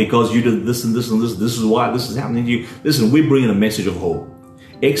 well, because you did this and this and this, this is why this is happening to you. Listen, we're bringing a message of hope.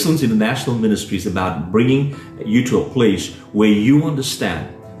 Excellence International Ministries is about bringing you to a place where you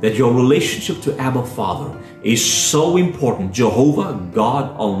understand that your relationship to Abba Father is so important. Jehovah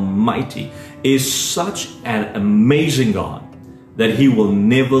God Almighty is such an amazing God that He will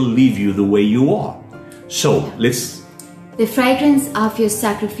never leave you the way you are. So the fragrance of your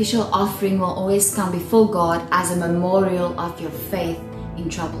sacrificial offering will always come before God as a memorial of your faith in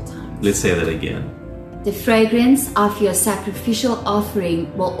troubled times. Let's say that again. The fragrance of your sacrificial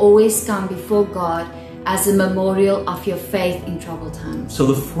offering will always come before God as a memorial of your faith in troubled times. So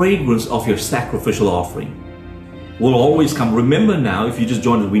the fragrance of your sacrificial offering will always come. Remember now, if you just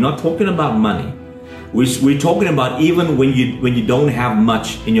joined us, we're not talking about money. We're talking about even when you don't have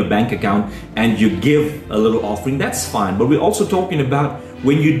much in your bank account and you give a little offering, that's fine. But we're also talking about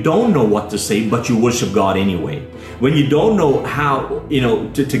when you don't know what to say, but you worship God anyway. When you don't know how,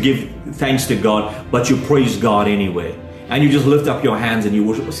 to give thanks to God, but you praise God anyway. And you just lift up your hands and you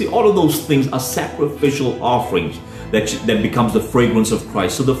worship. See, all of those things are sacrificial offerings that becomes the fragrance of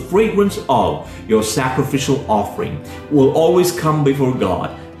Christ. So the fragrance of your sacrificial offering will always come before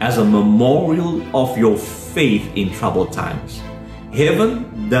God as a memorial of your faith in troubled times.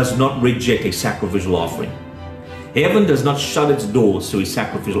 Heaven does not reject a sacrificial offering. Heaven does not shut its doors to a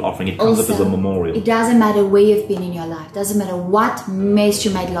sacrificial offering. It comes up as a memorial. It doesn't matter where you've been in your life. It doesn't matter what mess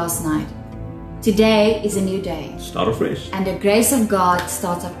you made last night. Today is a new day. Start afresh. And the grace of God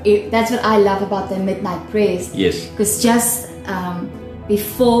starts up. That's what I love about the midnight prayers. Yes. Because just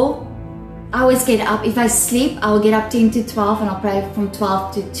before, I always get up. If I sleep, I will get up 10 to 12 and I'll pray from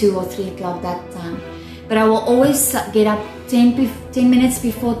 12 to 2 or 3 o'clock that time. But I will always get up 10 minutes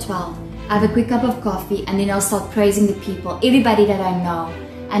before 12. have a quick cup of coffee, and then I'll start praising the people, everybody that I know,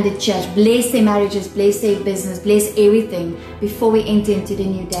 and the church. Bless their marriages, bless their business, bless everything before we enter into the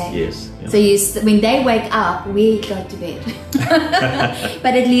new day. Yes. Yeah. So when they wake up, we go to bed.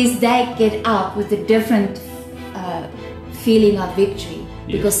 But at least they get up with a different feeling of victory,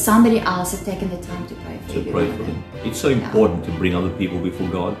 because somebody else has taken the time to pray for them. It's so important to bring other people before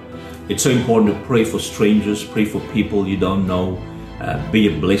God. It's so important to pray for strangers, pray for people you don't know, be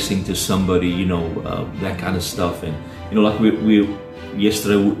a blessing to somebody, you know, that kind of stuff. And you know, like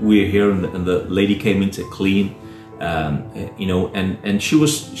yesterday we were here, and the lady came in to clean, you know, and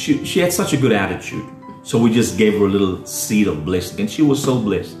she had such a good attitude. So we just gave her a little seed of blessing, and she was so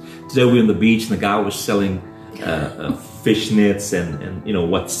blessed. Today we were on the beach, and the guy was selling fish nets and you know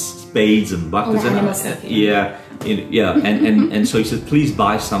what, spades and buckets and and so he said, please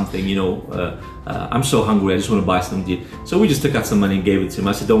buy something, you know, I'm so hungry, I just want to buy something. So we just took out some money and gave it to him.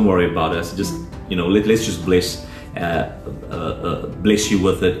 I said, don't worry about it. I said, just, you know, let's just bless you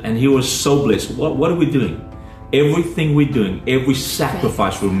with it. And he was so blessed. What are we doing? Everything we're doing, every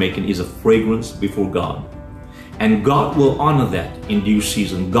sacrifice we're making is a fragrance before God, and God will honor that in due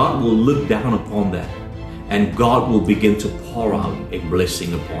season. God will look down upon that, and God will begin to pour out a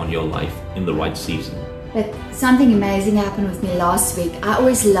blessing upon your life in the right season. But something amazing happened with me last week. I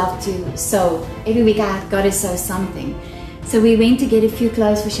always love to sew. Every week I got to sew something. So we went to get a few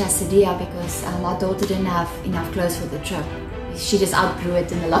clothes for Shasadia, because our daughter didn't have enough clothes for the trip. She just outgrew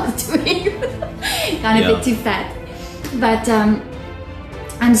it in the last week. Kind of a bit too fat. But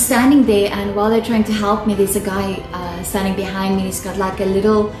I'm standing there, and while they're trying to help me, there's a guy standing behind me. He's got like a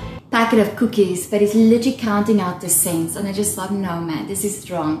little packet of cookies, but he's literally counting out the cents. And I just thought, no man, this is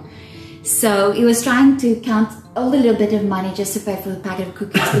wrong. So he was trying to count all the little bit of money just to pay for the packet of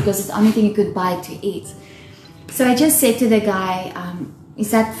cookies, because it's the only thing he could buy to eat. So I just said to the guy,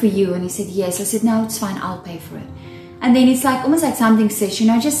 is that for you? And he said, yes. I said, no, it's fine, I'll pay for it. And then it's like almost like something says, you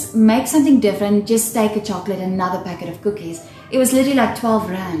know, just make something different, just take a chocolate and another packet of cookies. It was literally like 12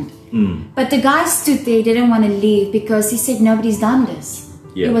 rand. But the guy stood there, didn't want to leave, because he said, nobody's done this.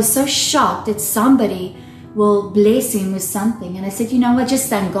 He was so shocked that somebody will bless him with something. And I said, you know what, just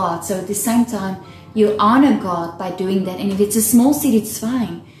thank God. So at the same time, you honor God by doing that. And if it's a small seed, it's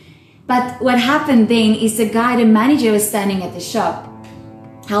fine. But what happened then is the manager was standing at the shop,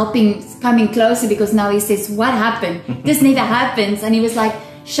 helping, coming closer, because now he says, what happened? This never happens. And he was like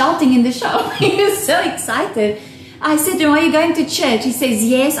shouting in the shop. He was so excited. I said to him, are you going to church? He says,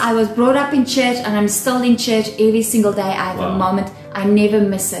 yes, I was brought up in church, and I'm still in church every single day. I have a moment. I never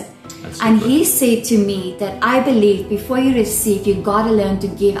miss it. And he said to me that I believe before you receive, you got to learn to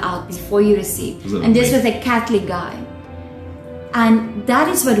give out before you receive. And this was a Catholic guy. And that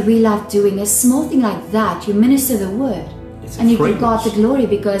is what we love doing. A small thing like that, you minister the word. And you give God the glory,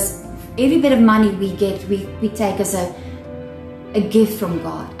 because every bit of money we get, we take as a gift from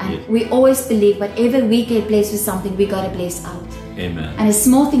God. And we always believe whatever we get blessed with something, we got to bless out. Amen. And a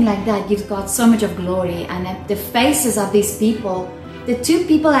small thing like that gives God so much of glory. And the faces of these people, the two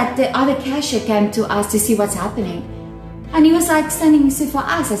people at the other cashier came to us to see what's happening. And he was like standing, he said, for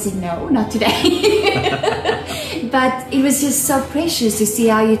us. I said, no, not today. But it was just so precious to see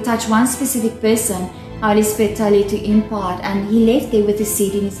how you touch one specific person, Holy Spirit tell you to impart. And he left there with a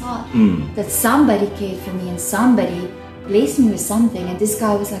seed in his heart that somebody cared for me and somebody blessed me with something. And this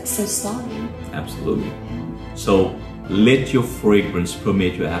guy was like so starving. Absolutely. So let your fragrance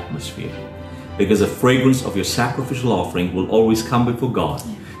permeate your atmosphere, because the fragrance of your sacrificial offering will always come before God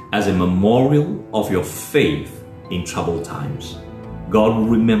as a memorial of your faith in troubled times. God will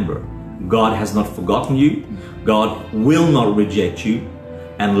remember. God has not forgotten you. God will not reject you.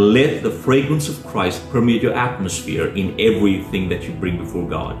 And let the fragrance of Christ permeate your atmosphere in everything that you bring before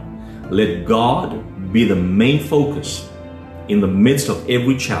God. Let God be the main focus in the midst of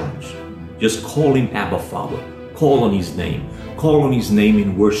every challenge. Just call him Abba Father. Call on his name. Call on his name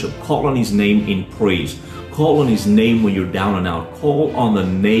in worship. Call on his name in praise. Call on his name when you're down and out. Call on the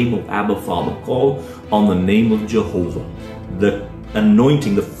name of Abba Father. Call on the name of Jehovah. The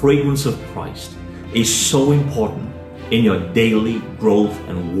anointing, the fragrance of Christ is so important in your daily growth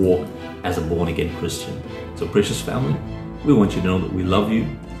and walk as a born-again Christian. So precious family, we want you to know that we love you,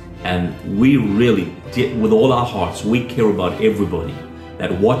 and we really, with all our hearts, we care about everybody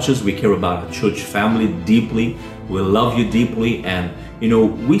that watches. We care about our church family deeply. We love you deeply, and you know,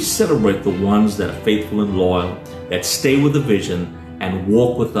 we celebrate the ones that are faithful and loyal, that stay with the vision and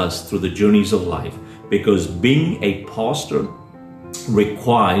walk with us through the journeys of life, because being a pastor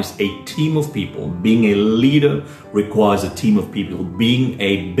requires a team of people. Being a leader requires a team of people. Being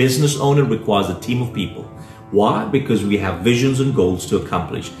a business owner requires a team of people. Why? Because we have visions and goals to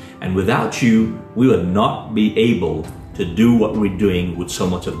accomplish. And without you, we would not be able to do what we're doing with so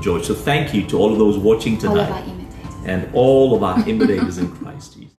much of joy. So thank you to all of those watching tonight. All of our imitators. And all of our imitators in Christ.